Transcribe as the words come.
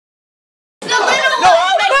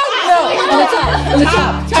the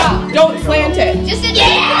top, top. Don't slant it. Just a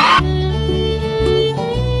yeah!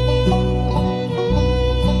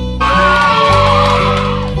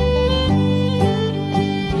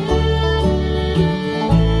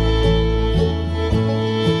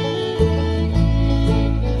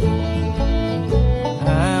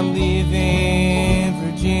 I'm leaving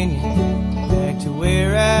Virginia, back to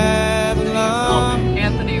where I belong.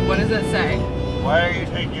 Anthony, what does it say? Why are you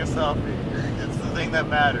taking a selfie? It's the thing that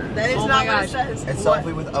matters. That is not what it says. It's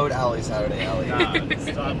selfie without Ali Saturday, Ali.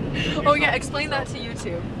 Stop. Oh yeah, explain that to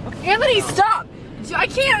YouTube. Anthony, stop! I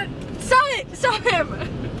can't! Stop it! Stop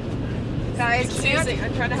him! Guys, seriously,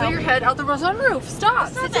 I'm trying to help. Put your head out the sunroof. Stop!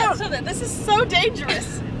 Sit down. This is so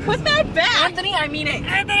dangerous. Put that back! Anthony, I mean it.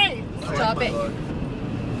 Anthony! Stop it.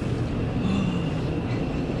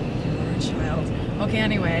 Child. Okay,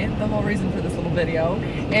 anyway, the whole reason for this little video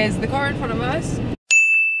is the car in front of us.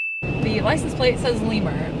 The license plate says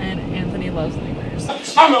lemur, and Anthony loves lemurs.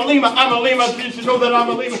 I'm a lemur. I'm a lemur. You should know that I'm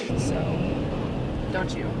a lemur. So,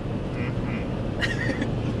 don't you?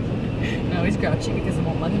 No, he's grouchy because it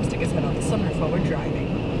won't let him stick his head out the sunroof while we're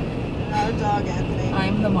driving. Not a dog, Anthony.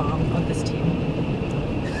 I'm the mom of this team.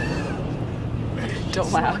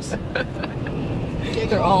 Don't laugh.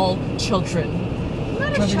 They're all children.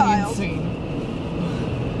 Not a child. Insane.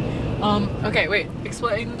 Okay, wait.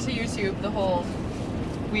 Explain to YouTube the whole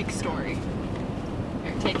week story.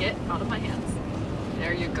 Here, take it out of my hands.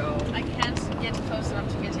 There you go. I can't get close enough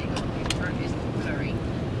to get it. Sorry.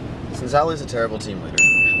 Since Ali's a terrible team leader,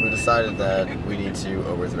 we decided that we need to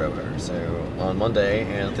overthrow her. So on Monday,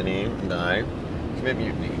 Anthony and I commit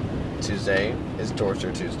mutiny. Tuesday is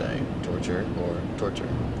Torture Tuesday. Torture or torture.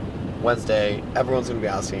 Wednesday, everyone's going to be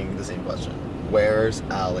asking the same question. Where's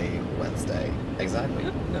Ali Wednesday? Exactly.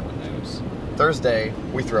 No one knows. Thursday,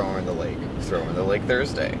 we throw her in the lake. We throw her in the lake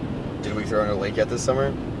Thursday. Did we throw her in the lake yet this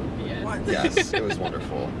summer? Yes. Yes, it was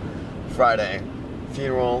wonderful. Friday,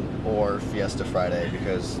 funeral or Fiesta Friday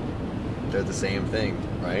because they're the same thing,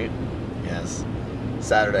 right? Yes.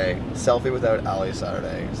 Saturday, selfie without Ali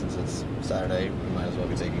Saturday. Since it's Saturday, we might as well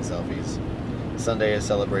be taking selfies. Sunday is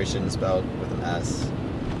celebration spelled with an S.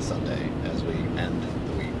 Sunday, as we end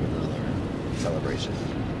the week with another celebration.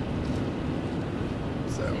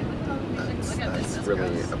 So that's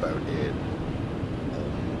really about it.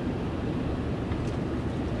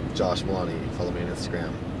 Josh Milani, follow me on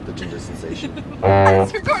Instagram, the ginger sensation.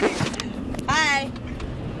 It's recording. Hi.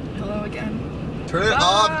 Hello again. Turn it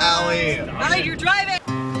off, Ali. Ali, you're driving.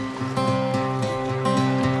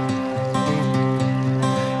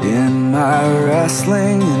 In my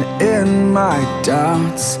wrestling and in my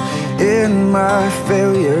doubts, in my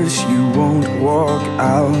failures, you won't walk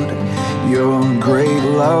out. Your great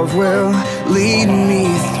love will lead me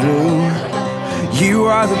through. You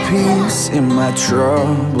are the peace in my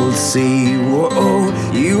troubled sea. Whoa,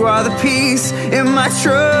 you are the peace in my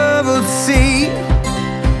troubled sea.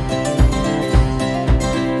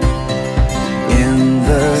 In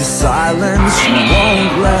the silence, you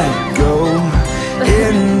won't let go.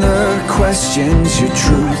 In the questions, your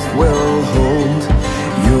truth will hold.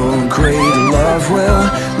 Your great love will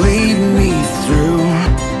lead me through.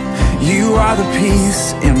 You are the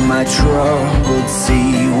peace in my troubled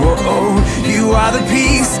sea. Whoa, you are the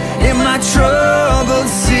peace in my troubled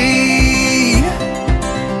sea.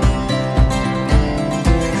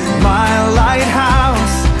 My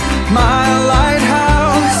lighthouse,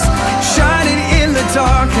 shining in the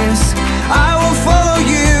darkness, I will follow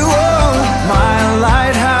you. Oh, my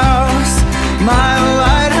lighthouse,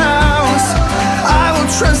 I will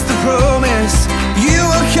trust the promise. You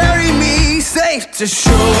will carry me safe to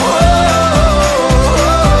shore.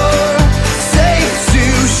 Safe to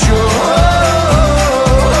shore.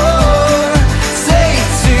 Safe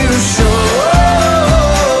to shore.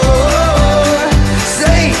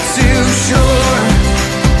 Safe to shore.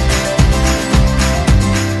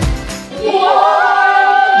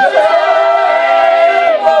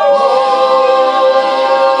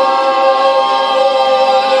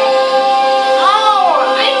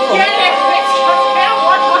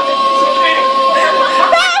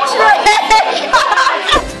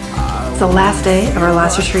 It's the last day of our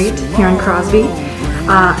last retreat here in Crosby,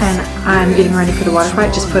 and I'm getting ready for the water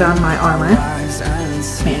fight. Just put on my armor,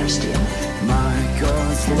 made of steel, and my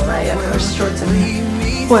of course shorts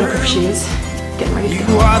and waterproof shoes. Getting ready to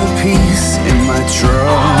go. You are the peace in my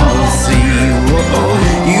troubled sea. Whoa,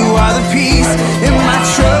 you are the peace in my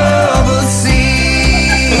troubled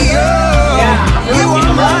sea. Oh, you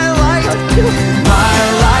are my light,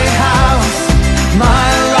 my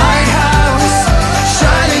lighthouse,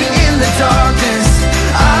 shining in the darkness.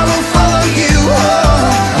 I will follow you. Oh,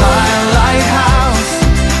 my lighthouse,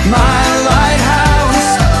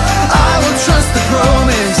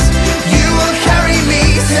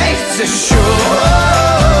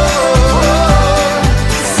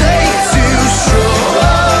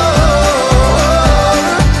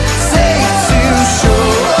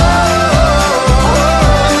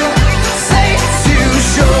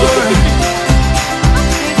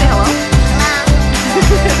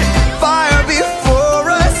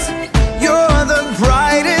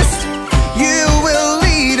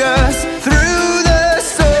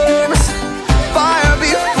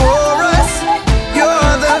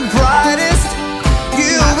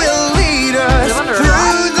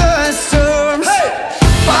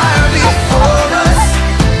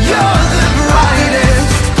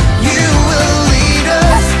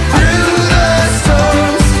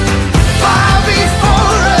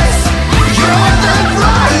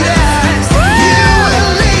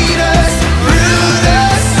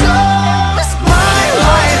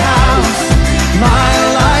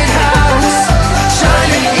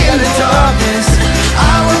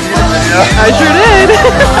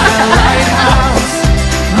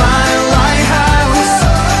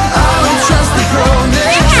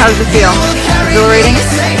 does it feel? Exhilarating?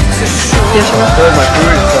 Yes, you I feel like my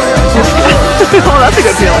food is going Oh, that's a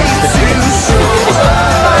good feeling.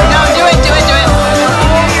 No, do it, do it, do it.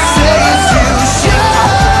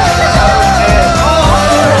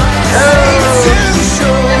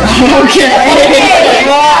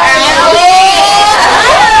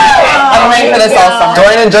 I'm waiting for this all summer.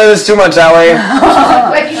 Don't enjoy this too much, Allie.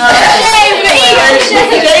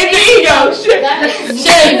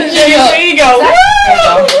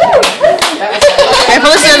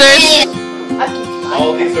 Careful the scissors.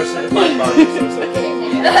 All of these are certified bodies, so it's okay.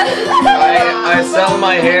 I sell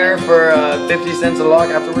my hair for 50 cents a lock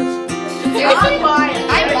afterwards. I'm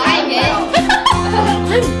buying it.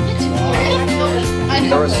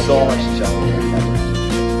 There was so much jello.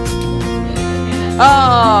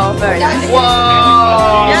 Oh, very nice.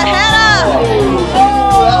 Whoa! Yeah, Hannah!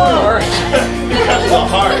 That would work. That's so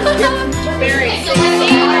hard.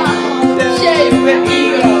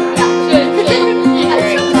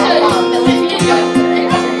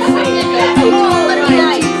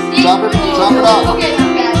 Chop it off.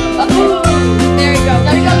 There you go.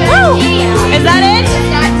 Is that it?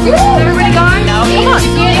 Is everybody gone? No. Come on.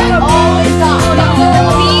 Do it.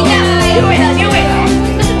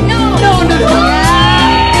 No.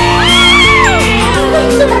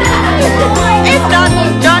 It's done.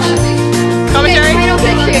 Josh, commentary?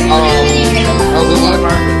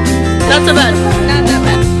 Not so bad. Not that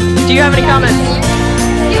bad. Do you have any comments?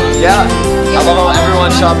 Yeah. I love how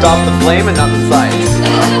everyone chopped off the flame and not the sides.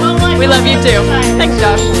 We love you too. Thanks,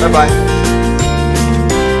 Josh. Bye-bye.